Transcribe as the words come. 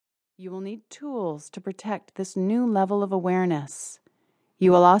You will need tools to protect this new level of awareness.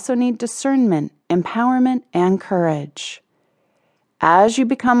 You will also need discernment, empowerment, and courage. As you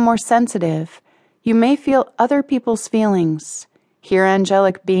become more sensitive, you may feel other people's feelings, hear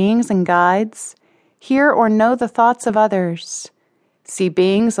angelic beings and guides, hear or know the thoughts of others, see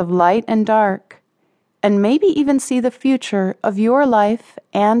beings of light and dark, and maybe even see the future of your life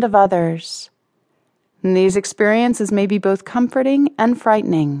and of others. And these experiences may be both comforting and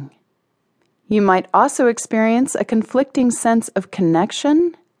frightening. You might also experience a conflicting sense of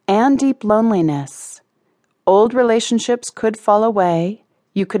connection and deep loneliness. Old relationships could fall away.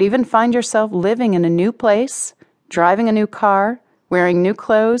 You could even find yourself living in a new place, driving a new car, wearing new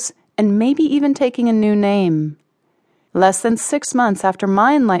clothes, and maybe even taking a new name. Less than 6 months after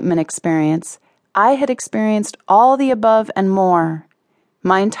my enlightenment experience, I had experienced all the above and more.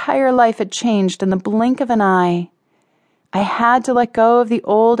 My entire life had changed in the blink of an eye. I had to let go of the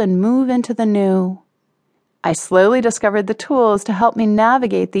old and move into the new. I slowly discovered the tools to help me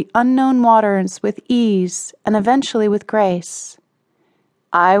navigate the unknown waters with ease and eventually with grace.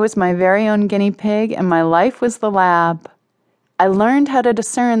 I was my very own guinea pig and my life was the lab. I learned how to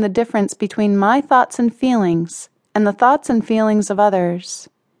discern the difference between my thoughts and feelings and the thoughts and feelings of others.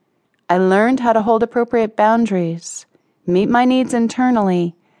 I learned how to hold appropriate boundaries, meet my needs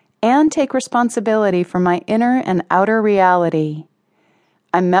internally, and take responsibility for my inner and outer reality.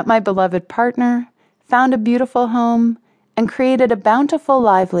 I met my beloved partner, found a beautiful home, and created a bountiful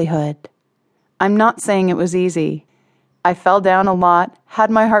livelihood. I'm not saying it was easy. I fell down a lot, had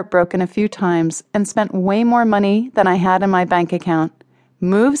my heart broken a few times, and spent way more money than I had in my bank account,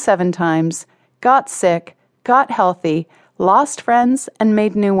 moved 7 times, got sick, got healthy, lost friends, and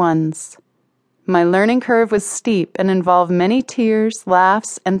made new ones. My learning curve was steep and involved many tears,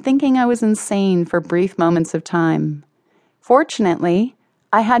 laughs, and thinking I was insane for brief moments of time. Fortunately,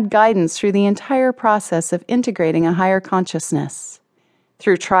 I had guidance through the entire process of integrating a higher consciousness.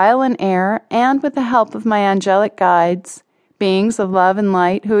 Through trial and error, and with the help of my angelic guides, beings of love and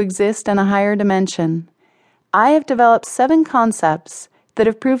light who exist in a higher dimension, I have developed 7 concepts that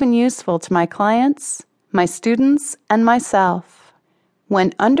have proven useful to my clients, my students, and myself.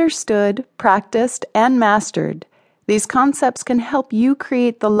 When understood, practiced, and mastered, these concepts can help you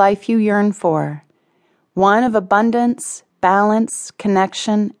create the life you yearn for. One of abundance, balance,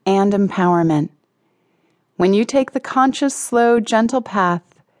 connection, and empowerment. When you take the conscious, slow, gentle path,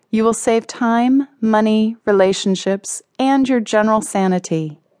 you will save time, money, relationships, and your general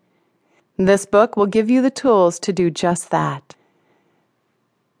sanity. This book will give you the tools to do just that.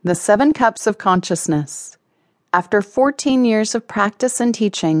 The 7 Cups of Consciousness. After 14 years of practice and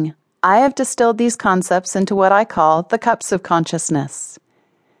teaching, I have distilled these concepts into what I call the Cups of Consciousness.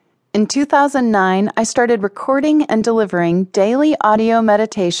 In 2009, I started recording and delivering daily audio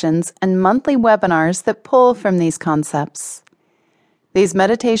meditations and monthly webinars that pull from these concepts. These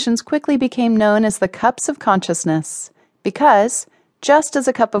meditations quickly became known as the Cups of Consciousness because, just as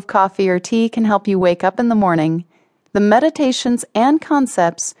a cup of coffee or tea can help you wake up in the morning, the meditations and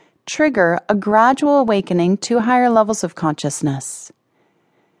concepts trigger a gradual awakening to higher levels of consciousness.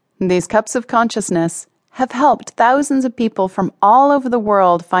 These cups of consciousness have helped thousands of people from all over the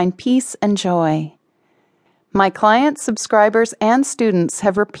world find peace and joy. My clients, subscribers, and students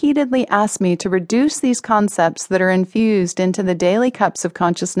have repeatedly asked me to reduce these concepts that are infused into the daily Cups of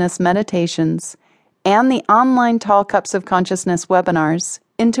Consciousness meditations and the online Tall Cups of Consciousness webinars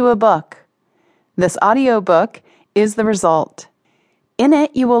into a book. This audiobook is the result. In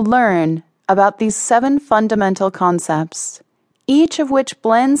it, you will learn about these 7 fundamental concepts, each of which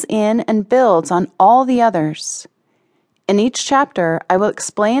blends in and builds on all the others. In each chapter, I will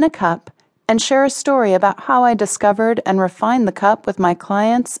explain a cup and share a story about how I discovered and refined the cup with my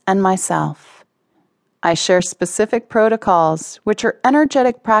clients and myself. I share specific protocols, which are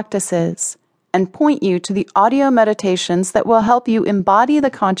energetic practices, and point you to the audio meditations that will help you embody the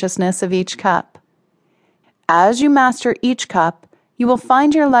consciousness of each cup. As you master each cup, you will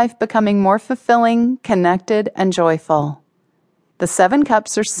find your life becoming more fulfilling, connected, and joyful. The 7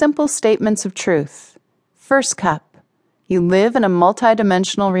 cups are simple statements of truth. First cup, you live in a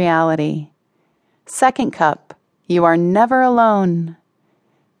multidimensional reality. Second cup, you are never alone.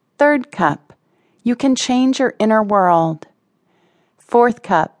 Third cup, you can change your inner world. Fourth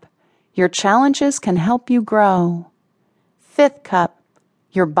cup, your challenges can help you grow. Fifth cup,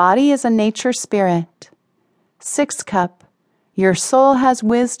 your body is a nature spirit. Sixth cup, your soul has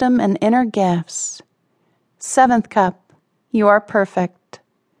wisdom and inner gifts. 7th cup, you are perfect.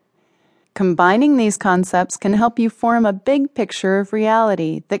 Combining these concepts can help you form a big picture of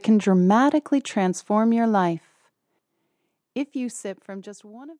reality that can dramatically transform your life. If you sip from just one of